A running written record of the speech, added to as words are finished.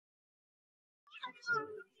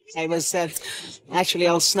I was actually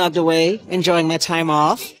all snugged away, enjoying my time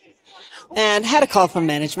off, and had a call from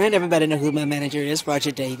management. Everybody know who my manager is,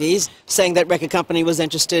 Roger Davies, saying that record company was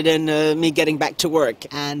interested in me getting back to work,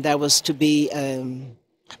 and that was to be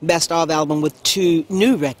best of album with 2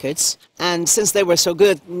 new records. And since they were so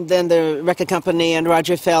good, then the record company and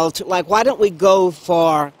Roger felt like, why don't we go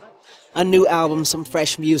for a new album, some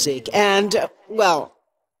fresh music? And well,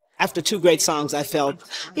 after 2 great songs, I felt,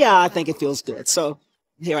 yeah, I think it feels good. So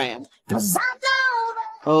here I am.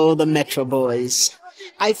 Oh, the Metro Boys.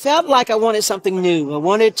 I felt like I wanted something new. I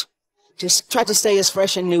wanted to try to stay as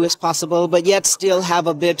fresh and new as possible, but yet still have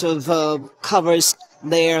a bit of covers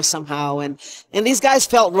there somehow. And these guys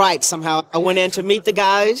felt right somehow. I went in to meet the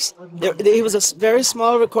guys. It was a very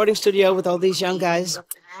small recording studio with all these young guys,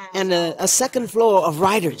 and a second floor of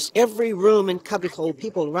writers. Every room in cubbyhole,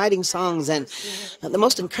 people writing songs, and the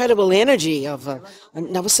most incredible energy of, I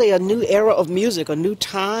would say, a new era of music, a new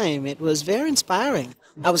time. It was very inspiring.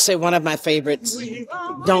 I would say one of my favorites,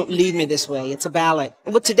 Don't Leave Me This Way. It's a ballad.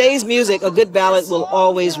 With today's music, a good ballad will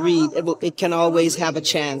always read. It can always have a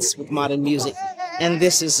chance with modern music. And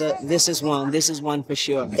this is one. This is one for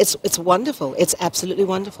sure. It's wonderful. It's absolutely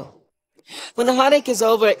wonderful. When the Heartache Is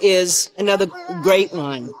Over is another great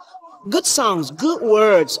one. Good songs, good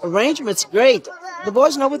words, arrangements great. The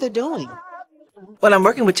boys know what they're doing. Well, I'm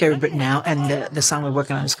working with Terry Britton now, and the song we're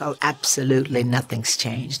working on is called Absolutely Nothing's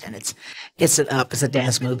Changed, and it's a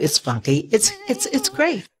dance move. It's funky. It's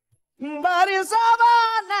great. But it's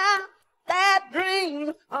over now. That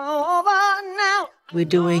dream's over now. We're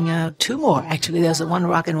doing 2 more. Actually, there's one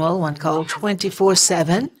rock and roll one called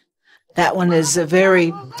 24/7. That one is I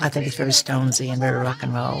think it's very Stonesy and very rock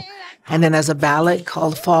and roll. And then there's a ballad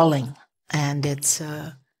called Falling, and it's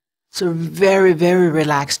a very, very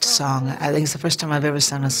relaxed song. I think it's the first time I've ever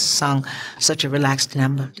sung a song such a relaxed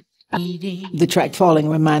number. The track Falling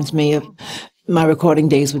reminds me of my recording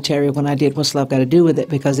days with Terry when I did What's Love Got to Do With It,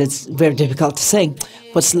 because it's very difficult to sing.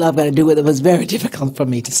 What's Love Got to Do With It was very difficult for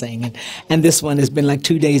me to sing. And this one has been like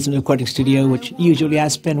 2 days in the recording studio, which usually I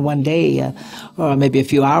spend 1 day or maybe a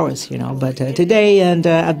few hours, But today, and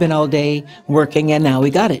I've been all day working, and now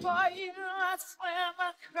we got it.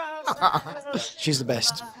 She's the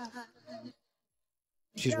best.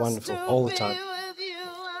 She's wonderful all the time.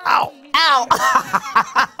 Ow! Ow!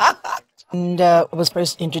 And was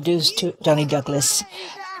first introduced to Johnny Douglas.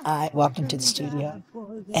 I walked into the studio,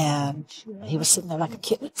 and he was sitting there like a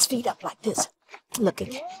kid with his feet up like this,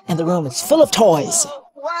 looking. And the room is full of toys.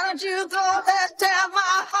 Why don't you go there, tell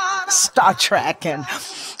my heart? Star Trek, and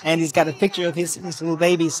he's got a picture of his little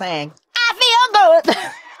baby saying, "I feel good."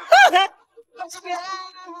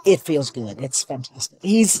 It feels good. It's fantastic.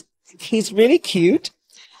 He's really cute,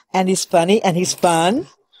 and he's funny, and he's fun.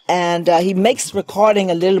 And he makes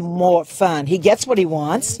recording a little more fun. He gets what he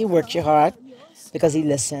wants. He works your hard because he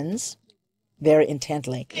listens very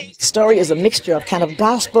intently. The story is a mixture of kind of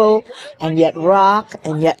gospel and yet rock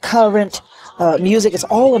and yet current music. It's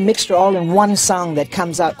all a mixture, all in one song that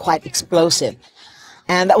comes out quite explosive.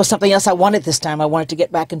 And that was something else I wanted this time. I wanted to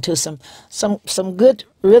get back into some good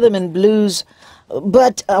rhythm and blues,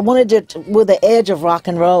 but I wanted it with the edge of rock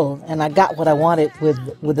and roll, and I got what I wanted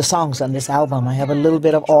with the songs on this album. I have a little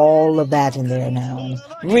bit of all of that in there now, and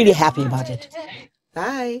I'm really happy about it.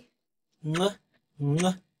 Bye. Mwah,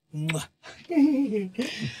 mwah, mwah.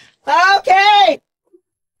 Okay.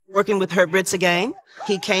 Working with Herb Ritts again.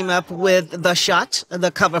 He came up with The Shot,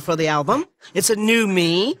 the cover for the album. It's a new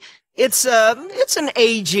me. It's an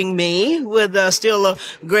aging me with still a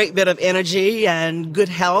great bit of energy and good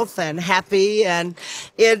health and happy, and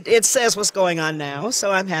it says what's going on now,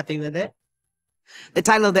 so I'm happy with it. The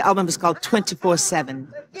title of the album is called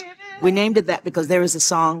 24/7. We named it that because there is a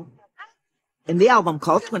song in the album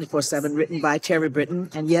called 24/7 written by Terry Britton,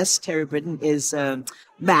 and yes, Terry Britton is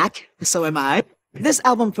back, so am I. This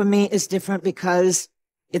album for me is different because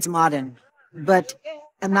it's modern, but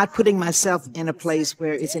I'm not putting myself in a place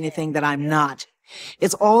where it's anything that I'm not.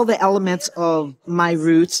 It's all the elements of my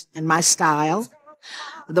roots and my style.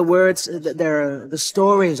 The words, the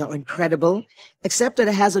stories are incredible, except that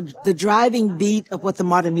it has the driving beat of what the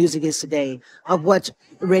modern music is today, of what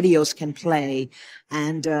radios can play.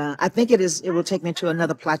 And I think it will take me to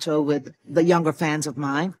another plateau with the younger fans of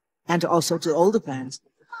mine, and also to older fans.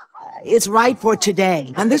 It's right for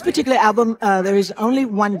today. On this particular album, there is only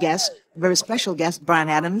one guest, a very special guest, Bryan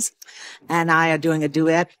Adams, and I are doing a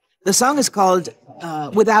duet. The song is called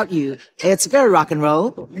Without You. It's very rock and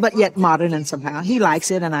roll, but yet modern, and somehow he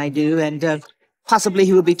likes it, and I do, and possibly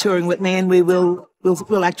he will be touring with me, and we'll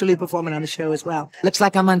actually perform it on the show as well. Looks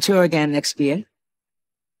like I'm on tour again next year.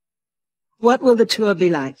 What will the tour be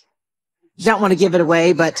like? don't want to give it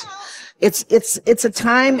away, but it's a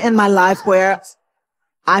time in my life where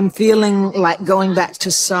I'm feeling like going back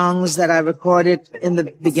to songs that I recorded in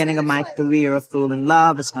the beginning of my career of Fool in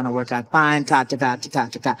Love. It's going to work out fine. Ta, ta, ta, ta, ta,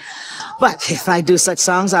 ta, ta. But if I do such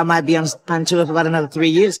songs, I might be on tour for about another 3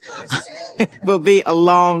 years. It will be a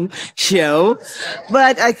long show.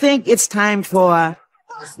 But I think it's time for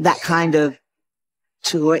that kind of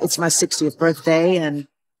tour. It's my 60th birthday, and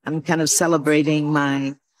I'm kind of celebrating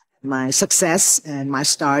my success and my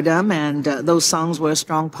stardom, and those songs were a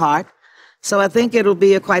strong part. So I think it'll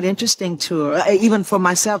be a quite interesting tour, even for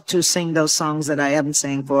myself to sing those songs that I haven't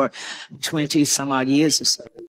sang for 20 some odd years or so.